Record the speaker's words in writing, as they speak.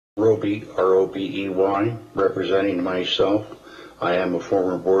Robey, R-O-B-E-Y, representing myself. I am a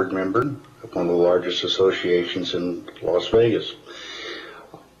former board member of one of the largest associations in Las Vegas.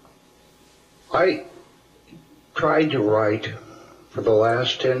 I tried to write for the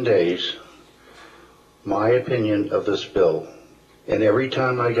last 10 days my opinion of this bill, and every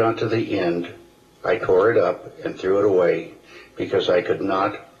time I got to the end, I tore it up and threw it away because I could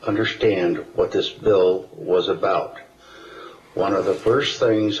not understand what this bill was about. One of the first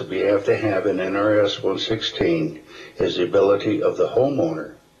things that we have to have in NRS 116 is the ability of the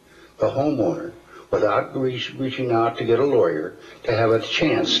homeowner, without reaching out to get a lawyer, to have a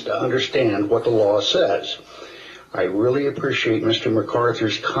chance to understand what the law says. I really appreciate Mr.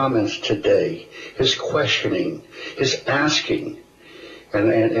 MacArthur's comments today, his questioning, his asking, and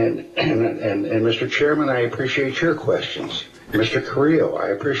Mr. Chairman, I appreciate your questions. Mr. Carrillo, I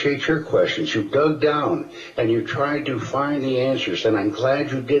appreciate your questions. You dug down and you tried to find the answers, and I'm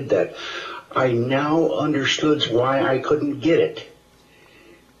glad you did that. I now understood why I couldn't get it.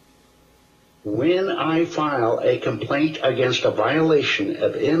 When I file a complaint against a violation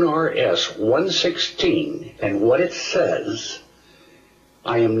of NRS 116 and what it says,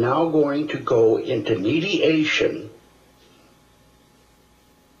 I am now going to go into mediation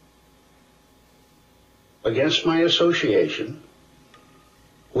against my association,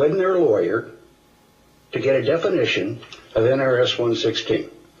 with their lawyer, to get a definition of NRS 116.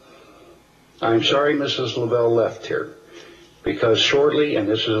 I'm sorry Mrs. Lavelle left here, because shortly, and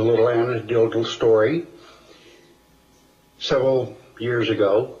this is a little anecdotal story, several years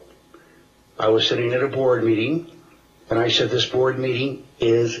ago, I was sitting at a board meeting, and I said, this board meeting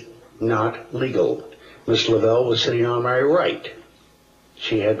is not legal. Miss Lavelle was sitting on my right.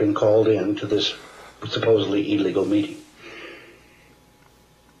 She had been called in to this supposedly illegal meeting.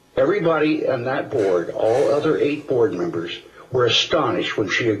 Everybody on that board, all other 8 board members, were astonished when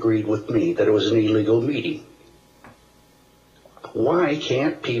she agreed with me that it was an illegal meeting. Why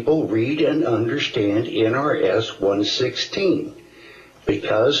can't people read and understand NRS 116?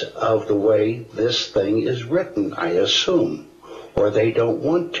 Because of the way this thing is written, I assume, or they don't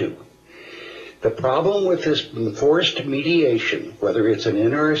want to. The problem with this enforced mediation, whether it's an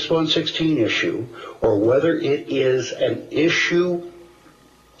NRS 116 issue or whether it is an issue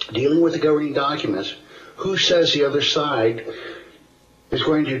dealing with the governing documents, who says the other side is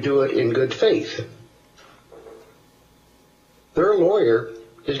going to do it in good faith? Their lawyer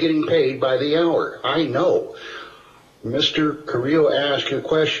is getting paid by the hour. I know. Mr. Carrillo asked a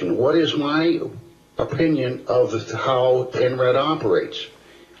question, what is my opinion of how NRED operates?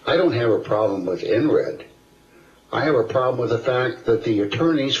 I don't have a problem with NRED. I have a problem with the fact that the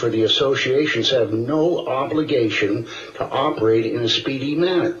attorneys for the associations have no obligation to operate in a speedy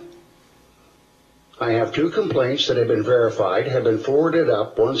manner. I have 2 complaints that have been verified, have been forwarded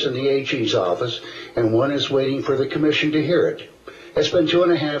up, one's in the AG's office, and one is waiting for the commission to hear it. It's been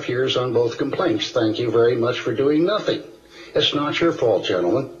 2.5 years on both complaints. Thank you very much for doing nothing. It's not your fault,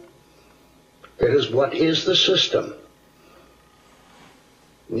 gentlemen. It is what is the system.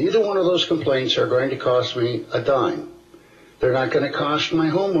 Neither one of those complaints are going to cost me a dime. They're not going to cost my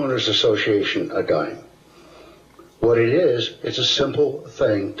homeowners association a dime. What it is, it's a simple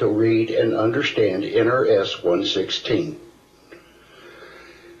thing to read and understand NRS 116.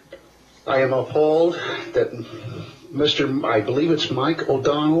 I am appalled that I believe it's Mike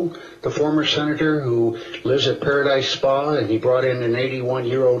O'Donnell, the former senator who lives at Paradise Spa, and he brought in an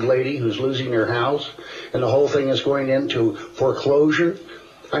 81-year-old lady who's losing her house, and the whole thing is going into foreclosure.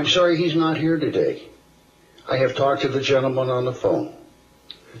 I'm sorry he's not here today. I have talked to the gentleman on the phone.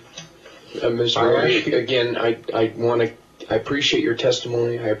 Ms. Rory, again, I appreciate your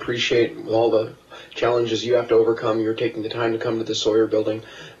testimony. I appreciate all the challenges you have to overcome. You're taking the time to come to the Sawyer building.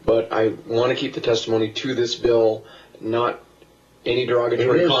 But I want to keep the testimony to this bill, not any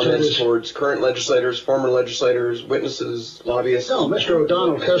derogatory comments towards current legislators, former legislators, witnesses, lobbyists. No, Mr.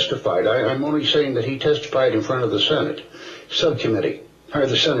 O'Donnell testified. I'm only saying that he testified in front of the Senate subcommittee, or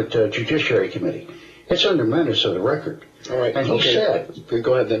the Senate Judiciary Committee. It's under minutes of the record. All right. And he said...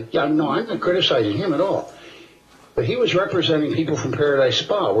 Go ahead then. Yeah, no, I'm not criticizing him at all. But he was representing people from Paradise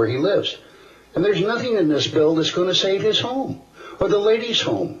Spa, where he lives. And there's nothing in this bill that's going to save his home, or the lady's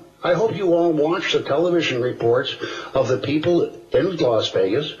home. I hope you all watch the television reports of the people in Las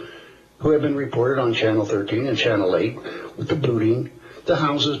Vegas who have been reported on Channel 13 and Channel 8 with the looting, the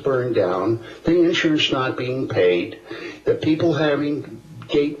houses burned down, the insurance not being paid, the people having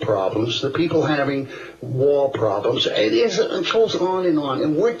gate problems, the people having wall problems. It goes on and on.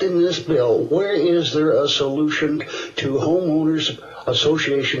 And within this bill, where is there a solution to homeowners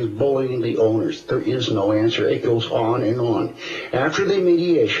associations bullying the owners? There is no answer. It goes on and on. After the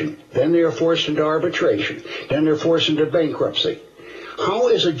mediation, then they are forced into arbitration, then they're forced into bankruptcy. How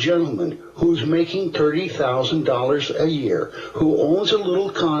is a gentleman who's making $30,000 a year, who owns a little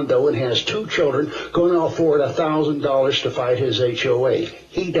condo and has 2 children, going to afford $1,000 to fight his HOA?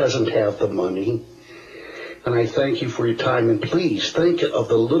 He doesn't have the money. And I thank you for your time, and please think of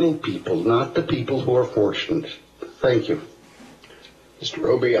the little people, not the people who are fortunate. Thank you. Mr.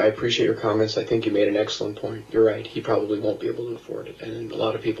 Roby, I appreciate your comments. I think you made an excellent point. You're right. He probably won't be able to afford it, and a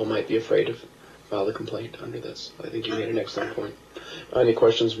lot of people might be afraid of file a complaint under this. I think you made an excellent point. Any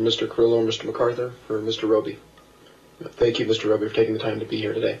questions from Mr. Carrillo or Mr. MacArthur for Mr. Roby? Thank you, Mr. Roby, for taking the time to be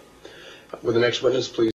here today. Will the next witness please